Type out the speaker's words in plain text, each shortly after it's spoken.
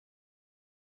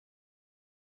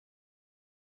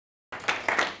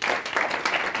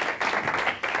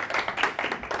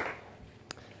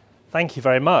Thank you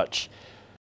very much.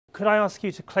 Could I ask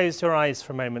you to close your eyes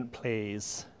for a moment,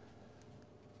 please?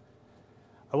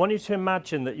 I want you to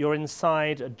imagine that you're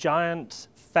inside a giant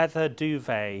feather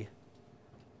duvet.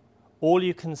 All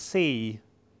you can see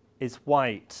is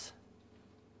white.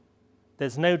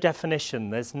 There's no definition,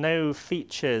 there's no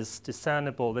features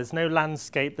discernible, there's no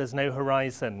landscape, there's no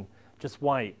horizon, just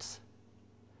white.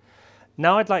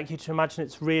 Now I'd like you to imagine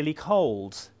it's really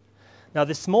cold. Now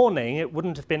this morning it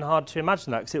wouldn't have been hard to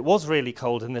imagine that because it was really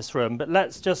cold in this room, but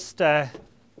let's just help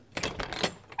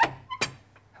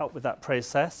with that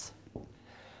process.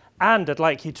 And I'd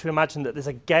like you to imagine that there's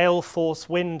a gale force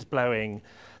wind blowing,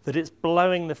 that it's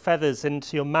blowing the feathers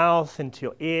into your mouth, into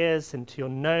your ears, into your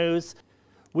nose.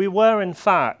 We were, in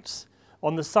fact,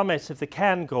 on the summit of the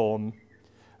Cairngorm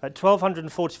at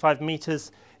 1,245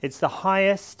 meters. It's the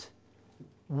highest,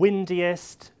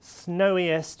 windiest,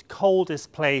 snowiest,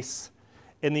 coldest place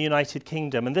in the United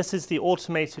Kingdom. And this is the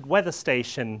automated weather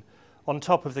station on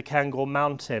top of the Cairngorm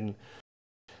mountain.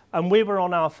 And we were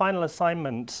on our final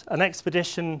assignment, an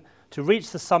expedition to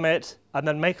reach the summit and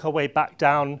then make our way back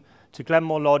down to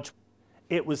Glenmore Lodge.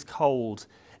 It was cold,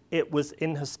 it was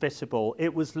inhospitable,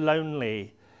 it was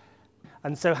lonely.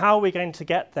 And so how are we going to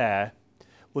get there?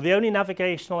 Well, the only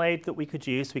navigational aid that we could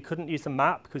use, we couldn't use a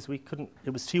map because it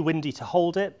was too windy to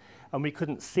hold it, and we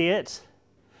couldn't see it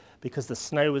because the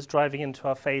snow was driving into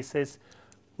our faces,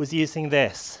 was using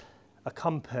this, a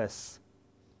compass.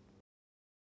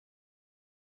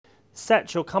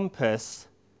 Set your compass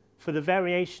for the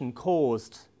variation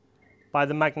caused by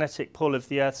the magnetic pull of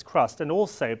the Earth's crust and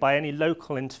also by any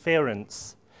local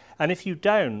interference. And if you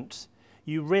don't,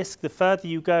 you risk the further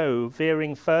you go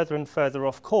veering further and further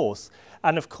off course.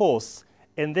 And of course,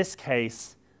 in this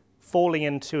case, falling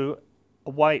into a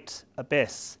white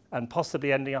abyss and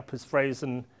possibly ending up as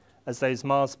frozen as those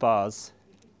Mars bars.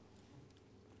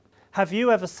 Have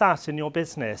you ever sat in your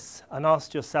business and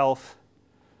asked yourself,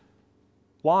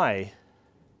 why?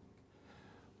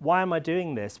 Why am I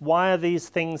doing this? Why are these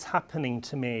things happening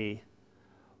to me?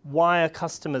 Why are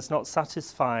customers not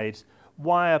satisfied?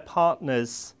 Why are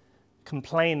partners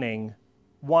complaining?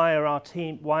 Why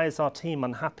is our team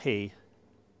unhappy?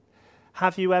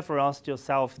 Have you ever asked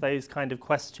yourself those kind of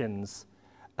questions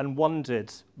and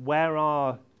wondered, where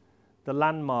are the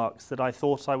landmarks that I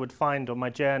thought I would find on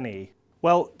my journey?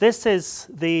 Well, this is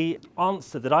the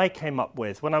answer that I came up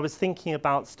with when I was thinking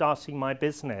about starting my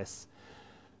business.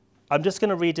 I'm just going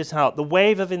to read it out. The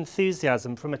wave of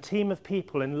enthusiasm from a team of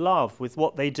people in love with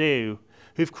what they do,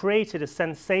 who've created a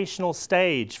sensational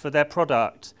stage for their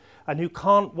product and who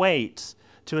can't wait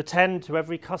to attend to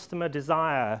every customer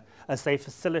desire as they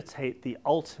facilitate the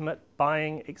ultimate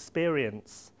buying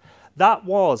experience. That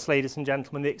was, ladies and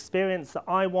gentlemen, the experience that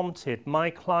I wanted my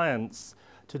clients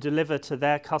to deliver to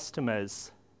their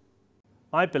customers.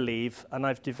 I believe, and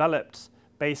I've developed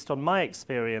based on my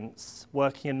experience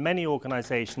working in many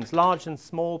organizations, large and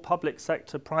small, public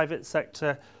sector, private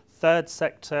sector, third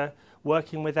sector,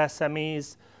 working with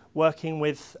SMEs, working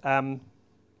with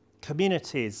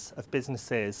communities of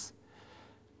businesses,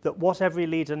 that what every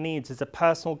leader needs is a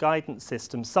personal guidance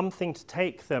system, something to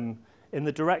take them in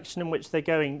the direction in which they're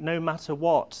going, no matter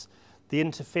what the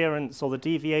interference or the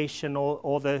deviation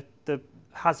or the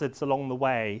hazards along the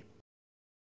way.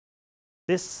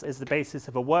 This is the basis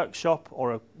of a workshop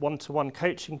or a one-to-one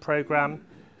coaching program,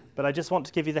 but I just want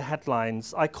to give you the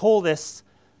headlines. I call this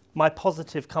my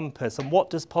positive compass. And what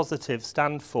does positive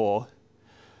stand for?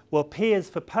 Well, P is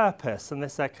for purpose, and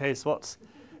this echoes what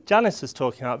Janice was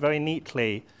talking about very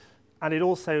neatly. And it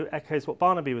also echoes what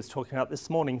Barnaby was talking about this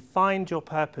morning. Find your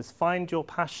purpose, find your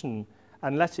passion,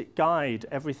 and let it guide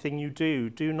everything you do.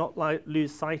 Do not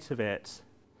lose sight of it.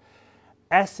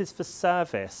 S is for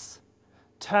service.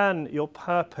 Turn your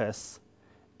purpose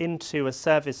into a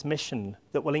service mission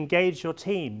that will engage your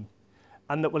team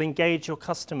and that will engage your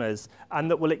customers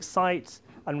and that will excite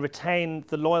and retain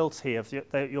the loyalty of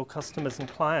your customers and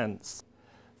clients.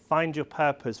 Find your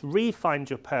purpose, re-find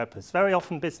your purpose. Very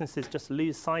often businesses just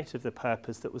lose sight of the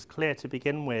purpose that was clear to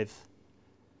begin with.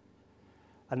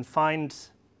 And find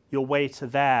your way to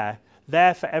there.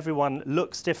 There for everyone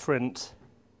looks different,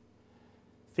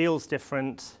 feels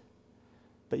different,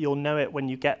 but you'll know it when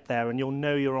you get there, and you'll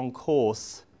know you're on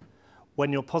course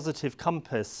when your positive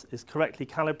compass is correctly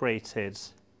calibrated.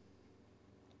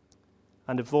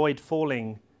 And avoid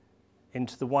falling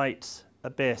into the white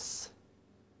abyss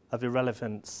of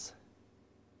irrelevance.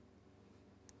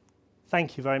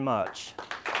 Thank you very much.